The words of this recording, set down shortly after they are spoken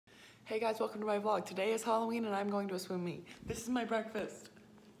Hey guys, welcome to my vlog. Today is Halloween and I'm going to a swim meet. This is my breakfast.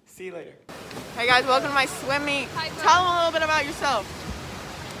 See you later. Hey guys, welcome to my swim meet. Hi, tell them a little bit about yourself.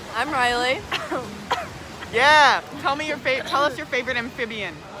 I'm Riley. Yeah, tell us your favorite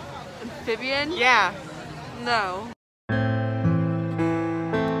amphibian. Amphibian? Yeah. No.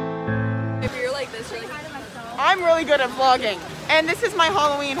 If you're like this, you're like... I'm really good at vlogging. And this is my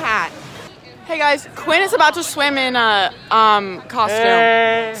Halloween hat. Hey guys, Quinn is about to swim in a costume.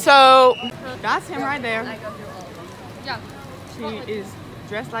 Hey. So that's him right there. Yeah. She is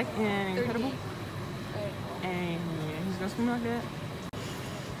dressed like an Incredible. And he's gonna swim like that.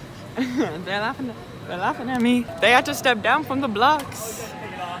 They're laughing at me. They had to step down from the blocks.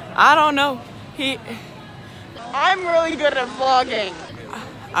 I don't know. I'm really good at vlogging.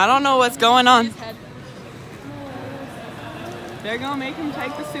 I don't know what's going on. They're gonna make him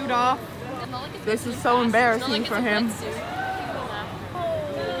take the suit off. This is so embarrassing for him.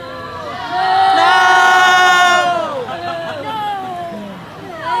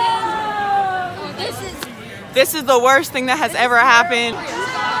 This is the worst thing that has ever happened.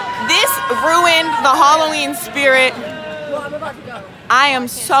 This ruined the Halloween spirit. I am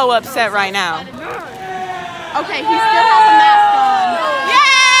so upset right now. Okay, he still has a mask on.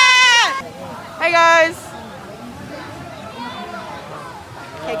 Yeah! Hey guys.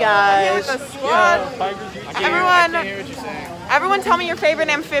 Hey guys. Everyone tell me your favorite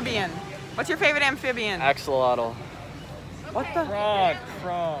amphibian. What's your favorite amphibian? Axolotl. What the?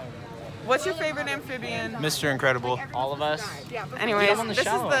 Frog. What's your favorite amphibian? Mr. Incredible. All of us. Anyways, this is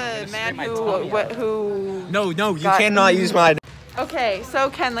the man who... No, you cannot use my... Okay,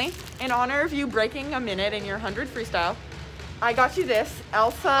 so Kenley, in honor of you breaking a minute in your 100 freestyle, I got you this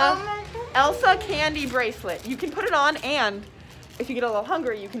Elsa candy bracelet. You can put it on, and if you get a little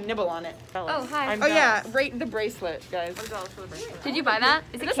hungry, you can nibble on it. Oh, hi. Oh yeah, rate the bracelet, guys. Did you buy that?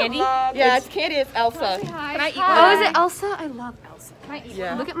 Is it candy? Yeah, it's candy. It's Elsa. Can I eat one? Oh, is it Elsa? I love Elsa. Can I eat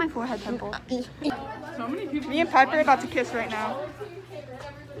one? Look at my forehead pimple. So many people. Me and Piper are about to kiss right now.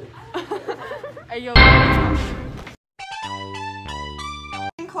 Hey, yo.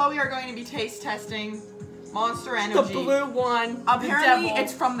 And Chloe are going to be taste testing Monster Energy. The blue one. Apparently,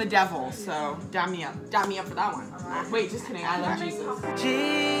 it's from the devil, so dab me up. Dab me up for that one. Wait, just kidding. I love Jesus.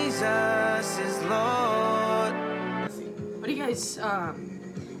 Jesus is Lord. What do you guys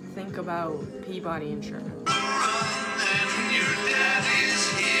think about Peabody Insurance?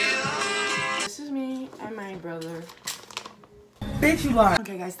 This is me and my brother. Bitch, you lie.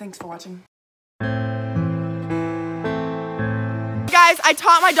 Okay, guys, thanks for watching. Guys, I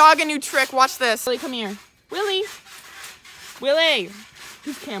taught my dog a new trick. Watch this. Willie, come here. Willie. Willie.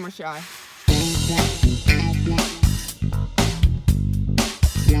 He's camera shy.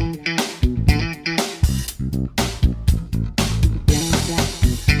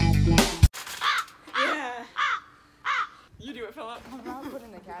 Yeah. You do it, Philip. Put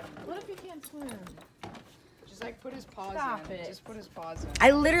in the cabin. What if he can't swim? Just like put his paws in. Just put his paws in.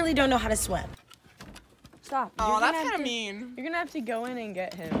 I literally don't know how to swim. Stop. Oh, that's kind of mean. You're gonna have to go in and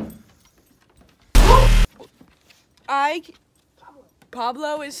get him.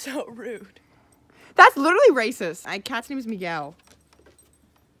 Pablo is so rude. That's literally racist. My cat's name is Miguel.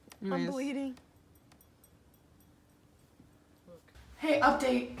 Anyways. I'm bleeding. Hey,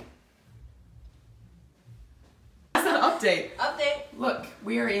 update. That's an update. Update. Look,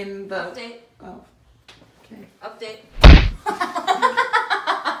 we are in the... Update. Oh. Okay. Update.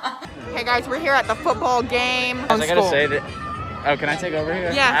 Hey guys, we're here at the football game. I gotta say that... Oh, can I take over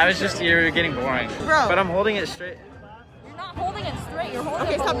here? Yeah. You're getting boring. Bro. But I'm holding it straight. You're not holding it straight. You're holding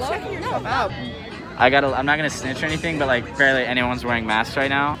Okay, it stop below. checking yourself out. I'm not gonna snitch or anything, but like barely anyone's wearing masks right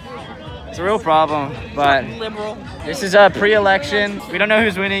now. It's a real problem, but Liberal. this is a pre-election. We don't know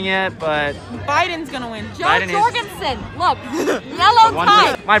who's winning yet, but Biden's gonna win. Joe Jorgensen. Look. Yellow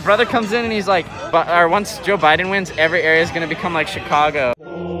tie. My brother comes in and he's like, once Joe Biden wins, every area is gonna become like Chicago.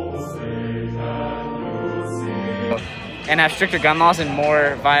 And have stricter gun laws and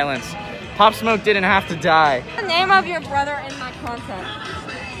more violence. Pop Smoke didn't have to die. The name of your brother in my content.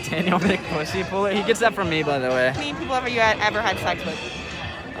 Daniel McPussyPuller. He gets that from me, by the way. How many people have you ever had sex with?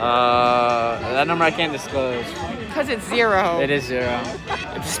 That number I can't disclose. Because it's 0. It is 0.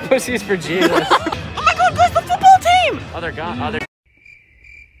 This pussy is for Jesus. Oh my god, guys, the football team! Other.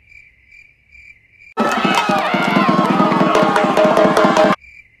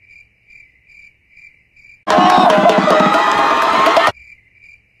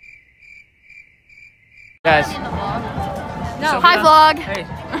 Guys. No. Hi, vlog. Hey.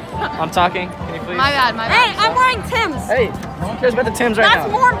 I'm talking. Can you please? My bad. Hey, I'm wearing Tim's. Hey, no one cares about the Tims right now.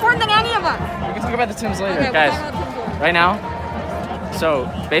 That's more important than any of us. We can talk about the Tims later. Okay, guys, we'll talk about Tim's later. right now, So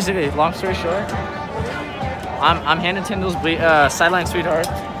basically, long story short, I'm Hannah Tyndall's sideline sweetheart,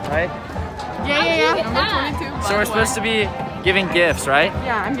 right? Yeah. Number 22. So we're supposed to be giving gifts, right?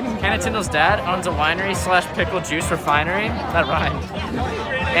 Yeah, I'm getting Hannah Tyndall's dad owns a winery / pickle juice refinery. That rhymed.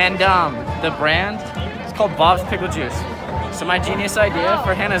 And the brand is called Bob's Pickle Juice. So my genius idea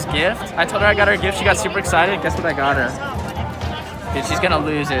for Hannah's gift, I told her I got her a gift. She got super excited. Guess what I got her? Dude, she's gonna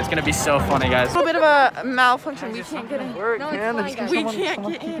lose it. It's gonna be so funny, guys. A little bit of a malfunction. We can't get in. We can't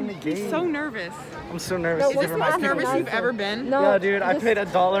get in. He's so nervous. I'm so nervous. Is this the most nervous you've ever been? No. Yeah, dude, I paid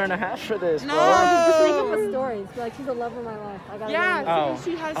 $1.50 for this. No. Just make up a story. Like, she's the love of my life. I gotta Yeah,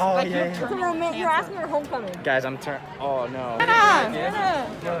 she has like yeah. You're asking her homecoming. Guys, I'm turn. Oh no.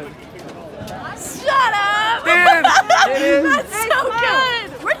 Shut up! Dude, it is. That's so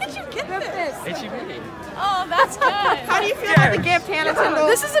good! Where did you get this? H-E-B. Oh, that's good. How do you feel about the gift, Hannah Tyndall?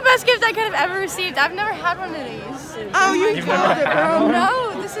 This is the best gift I could have ever received. I've never had one of these. Oh, you called it, bro.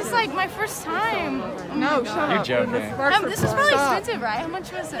 No, this is like my first time. No, shut up. You're joking. This is probably expensive, right? How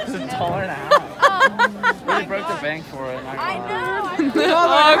much was it? It's $1.50. Really broke the bank for it. I know.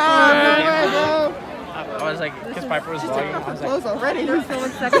 I was like, because Piper was vlogging, I was like, Close already. There's so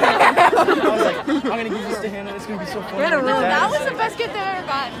much second. I was like, I'm gonna give this to Hannah. It's gonna be so funny. No, that was the best gift I've ever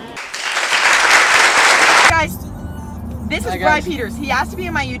gotten. Guys, this is Bry Peters. He asked to be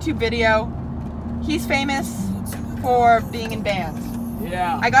in my YouTube video. He's famous for being in bands.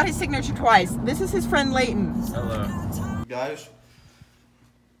 Yeah. I got his signature twice. This is his friend Leighton. Hello. Guys.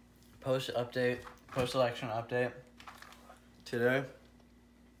 Post-election update. Today,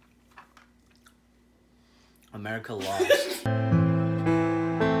 America lost.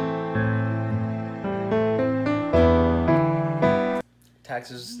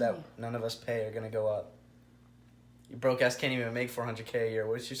 Taxes that none of us pay are gonna go up. You broke ass can't even make $400K a year.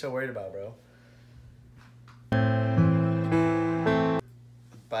 What is you so worried about, bro?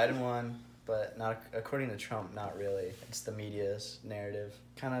 Biden won, but not according to Trump. Not really. It's the media's narrative.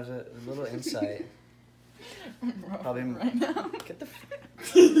 Kind of a little insight. Probably right now. Get the.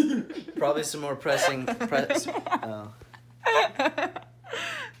 Probably some more pressing.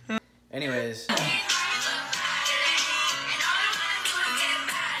 Anyways.